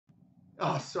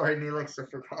Oh, sorry, Neelix, I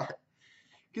forgot.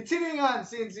 Continuing on,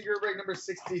 CNC group break number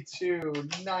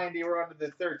 6290. We're on to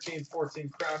the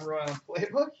 13-14 Crown Royale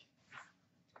Playbook.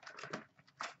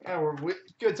 And we're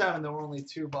good timing though. We're only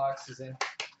 2 boxes in.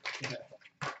 Yeah.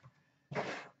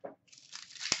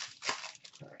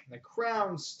 The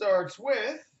Crown starts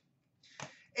with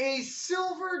a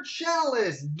Silver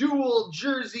Chalice Dual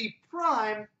Jersey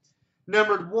Prime,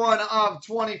 numbered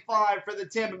 1/25 for the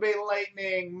Tampa Bay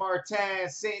Lightning, Martin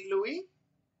St. Louis.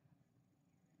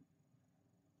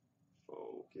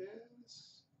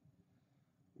 Focus.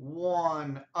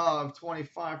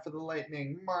 1/25 for the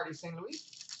Lightning, Marty St. Louis.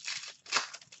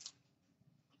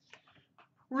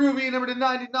 Ruby, number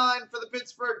 99 for the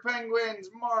Pittsburgh Penguins,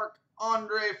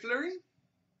 Marc-Andre Fleury.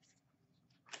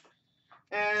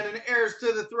 And an Heirs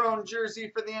to the Throne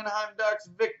jersey for the Anaheim Ducks,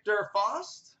 Victor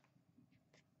Faust.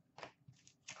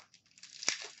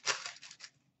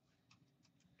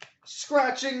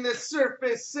 Scratching the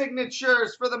surface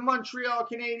signatures for the Montreal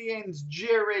Canadiens,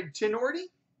 Jared Tenorti.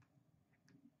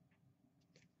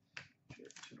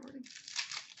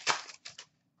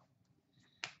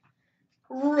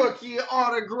 Rookie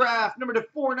autograph, number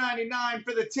 499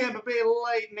 for the Tampa Bay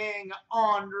Lightning,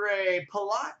 Andre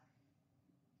Palat.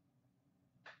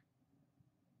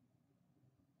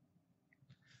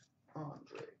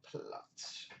 Andre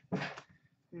Palat.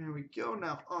 Here we go.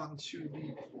 Now on to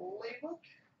the playbook.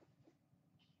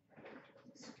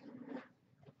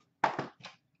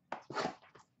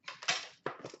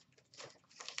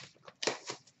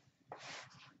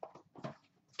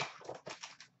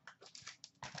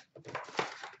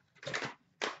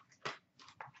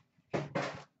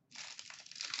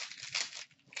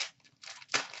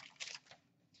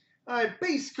 All right,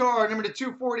 base card, number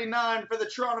 249 for the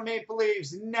Toronto Maple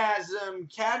Leafs,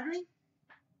 Nazem Kadri.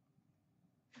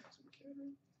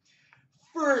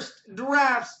 First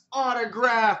drafts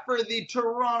autograph for the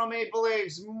Toronto Maple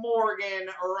Leafs, Morgan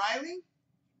Riley.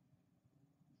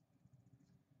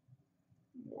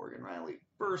 Morgan Riley,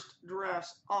 first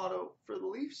drafts auto for the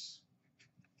Leafs.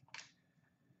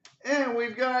 And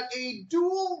we've got a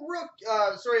dual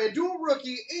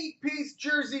rookie 8-piece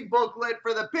jersey booklet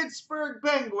for the Pittsburgh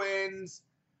Penguins,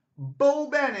 Bo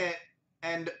Bennett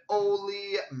and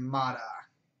Oli Mata.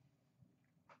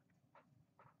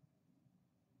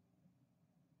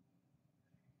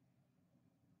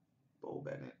 Bo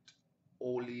Bennett,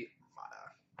 Oli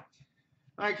Mata.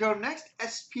 All right, go next,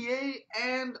 SPA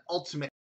and Ultimate